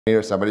You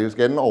know, somebody who's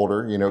getting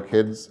older, you know,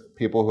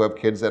 people who have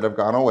kids that have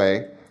gone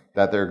away,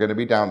 that they're going to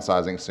be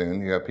downsizing soon.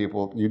 You have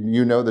people,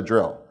 you know the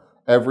drill.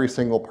 Every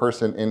single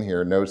person in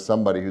here knows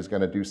somebody who's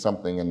going to do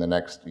something in the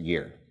next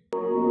year.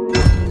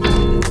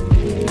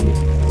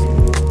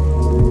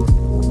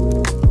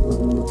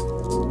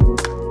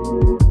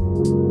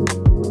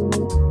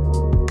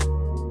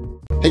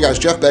 Hey guys,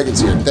 Jeff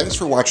Beggins here. Thanks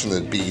for watching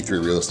the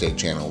BE3 Real Estate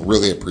channel.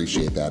 Really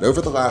appreciate that.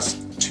 Over the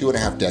last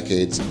 2.5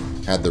 decades,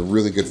 had the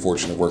really good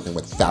fortune of working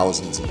with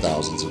thousands and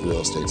thousands of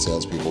real estate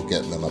salespeople,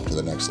 getting them up to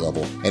the next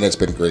level. And it's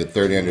been great.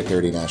 30 under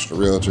 30 national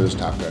realtors,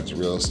 top guys in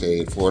real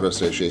estate, Florida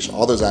Association,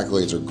 all those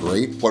accolades are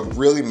great. What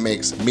really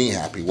makes me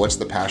happy, what's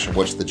the passion,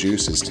 what's the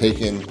juice, is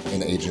taking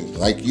an agent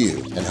like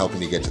you and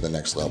helping you get to the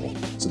next level.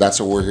 So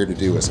that's what we're here to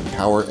do, is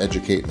empower,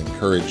 educate, and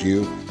encourage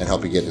you and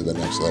help you get to the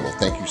next level.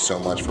 Thank you so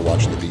much for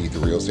watching the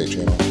BE3 Real Estate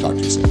channel. Talk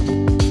to you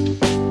soon.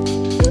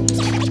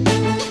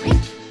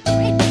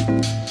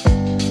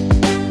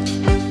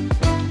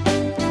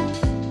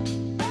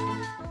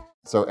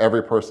 So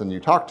every person you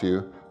talk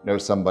to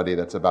knows somebody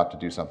that's about to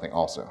do something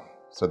also.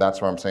 So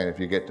that's where I'm saying if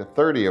you get to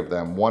 30 of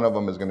them, one of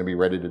them is going to be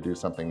ready to do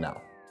something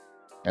now.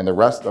 And the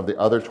rest of the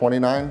other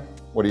 29,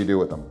 what do you do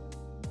with them?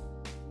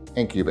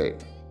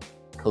 Incubate,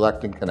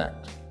 collect and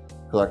connect.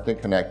 Collect and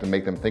connect and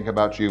make them think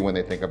about you when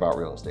they think about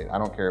real estate. I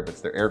don't care if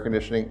it's their air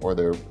conditioning or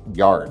their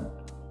yard.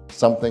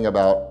 Something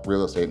about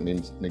real estate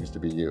needs to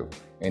be you.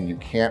 And you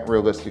can't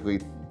realistically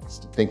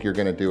think you're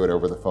going to do it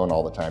over the phone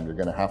all the time. You're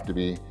going to have to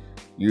be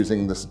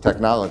using this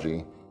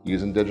technology,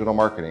 using digital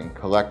marketing,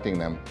 collecting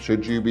them.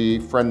 Should you be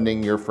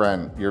friending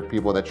your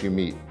people that you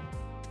meet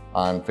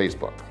on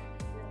Facebook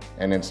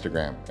and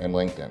Instagram and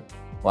LinkedIn?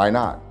 Why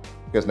not?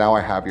 Because now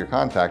I have your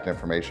contact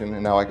information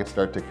and now I can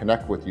start to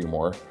connect with you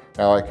more.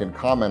 Now I can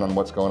comment on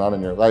what's going on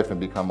in your life and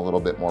become a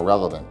little bit more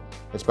relevant.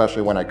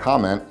 Especially when I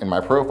comment and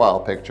my profile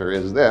picture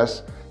is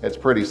this, it's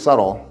pretty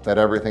subtle that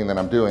everything that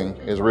I'm doing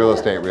is real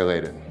estate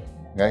related,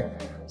 okay?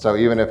 So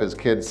even if his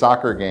kid's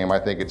soccer game, I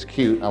think it's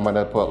cute, I'm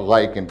gonna put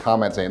like and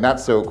comment saying,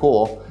 that's so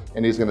cool,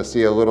 and he's gonna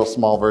see a little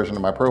small version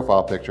of my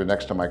profile picture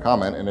next to my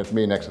comment, and it's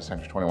me next to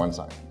Century 21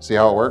 sign. See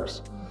how it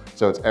works?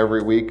 So it's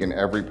every week and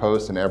every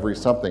post and every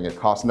something. It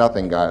costs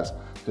nothing, guys,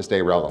 to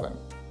stay relevant.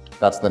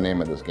 That's the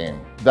name of this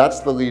game. That's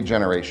the lead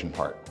generation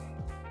part.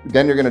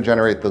 Then you're gonna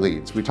generate the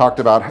leads. We talked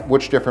about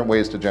which different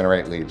ways to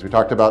generate leads. We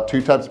talked about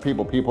two types of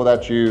people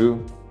that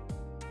you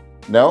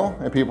know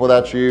and people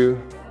that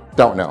you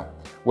don't know.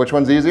 Which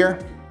one's easier?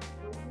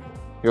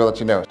 He'll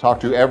let you know. Talk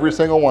to every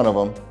single one of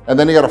them, and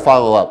then you got to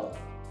follow up.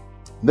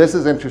 This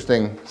is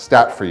interesting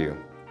stat for you.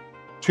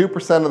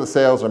 2% of the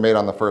sales are made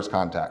on the first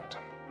contact.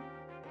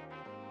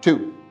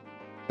 2.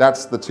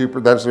 That's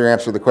your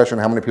answer to the question,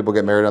 how many people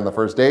get married on the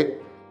first date?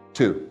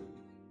 2%.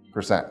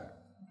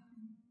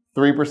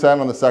 3%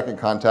 on the second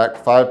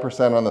contact,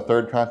 5% on the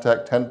third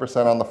contact,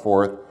 10% on the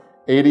fourth,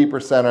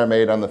 80% are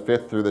made on the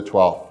 5th through the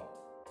 12th.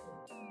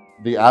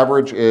 The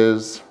average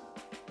is,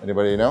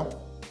 anybody know?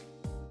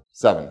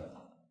 7.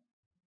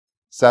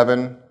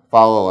 7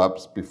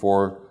 follow-ups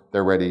before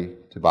they're ready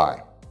to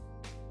buy.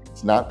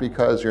 It's not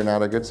because you're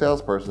not a good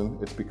salesperson,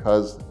 it's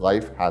because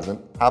life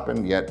hasn't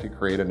happened yet to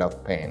create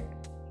enough pain.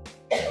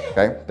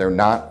 Okay? They're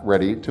not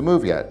ready to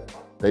move yet.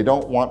 They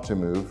don't want to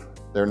move,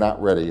 they're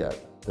not ready yet.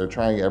 They're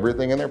trying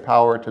everything in their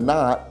power to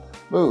not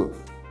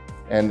move.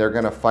 And they're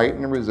gonna fight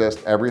and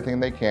resist everything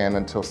they can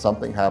until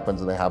something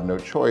happens and they have no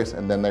choice,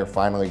 and then they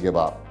finally give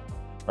up.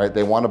 Right?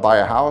 They want to buy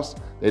a house,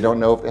 they don't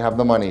know if they have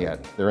the money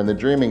yet. They're in the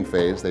dreaming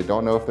phase, they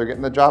don't know if they're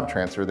getting the job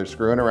transfer, they're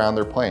screwing around,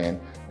 they're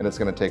playing, and it's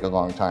going to take a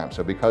long time.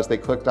 So because they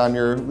clicked on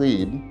your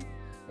lead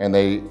and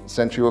they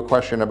sent you a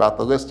question about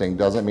the listing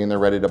doesn't mean they're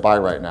ready to buy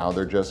right now,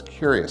 they're just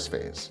curious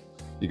phase.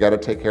 You got to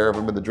take care of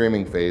them in the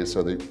dreaming phase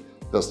so that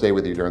they'll stay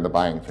with you during the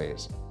buying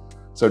phase.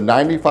 So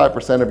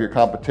 95% of your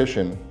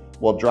competition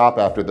will drop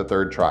after the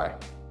 3rd try.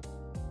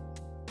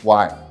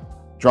 Why?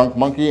 Drunk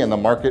monkey and the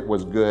market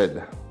was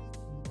good.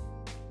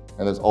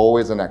 And there's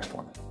always a next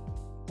one.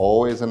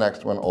 Always a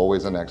next one,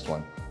 always a next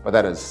one. But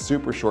that is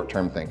super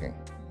short-term thinking.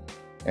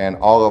 And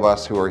all of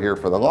us who are here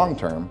for the long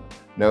term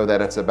know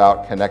that it's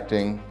about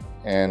connecting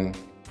and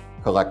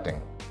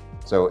collecting.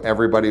 So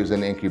everybody who's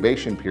in the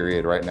incubation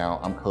period right now,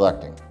 I'm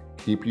collecting.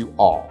 Keep you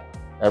all.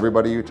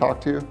 Everybody you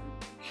talk to,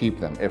 keep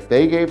them. If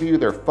they gave you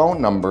their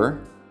phone number,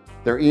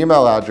 their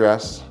email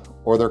address,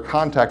 or their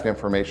contact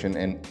information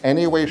in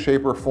any way,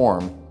 shape, or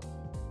form,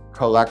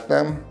 collect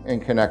them and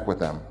connect with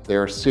them.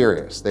 They're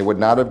serious. They would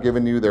not have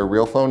given you their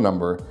real phone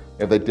number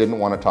if they didn't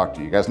want to talk to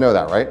you. You guys know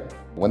that, right?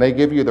 When they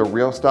give you the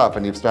real stuff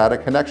and you've started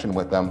a connection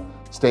with them,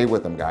 stay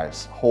with them,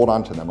 guys. Hold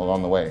on to them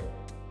along the way.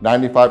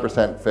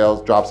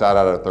 95% drops out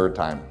at a 3rd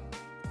time.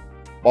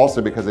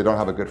 Also because they don't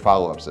have a good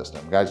follow-up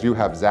system. Guys, you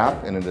have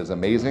Zap and it is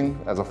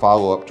amazing as a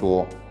follow-up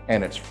tool,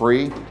 and it's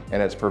free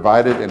and it's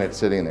provided and it's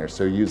sitting there.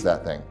 So use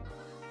that thing.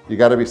 You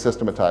got to be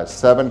systematized.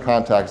 7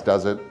 contacts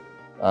does it.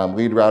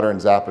 Lead Router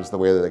and Zap is the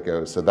way that it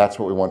goes. So that's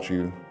what we want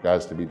you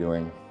guys to be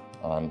doing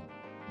on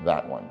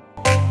that one.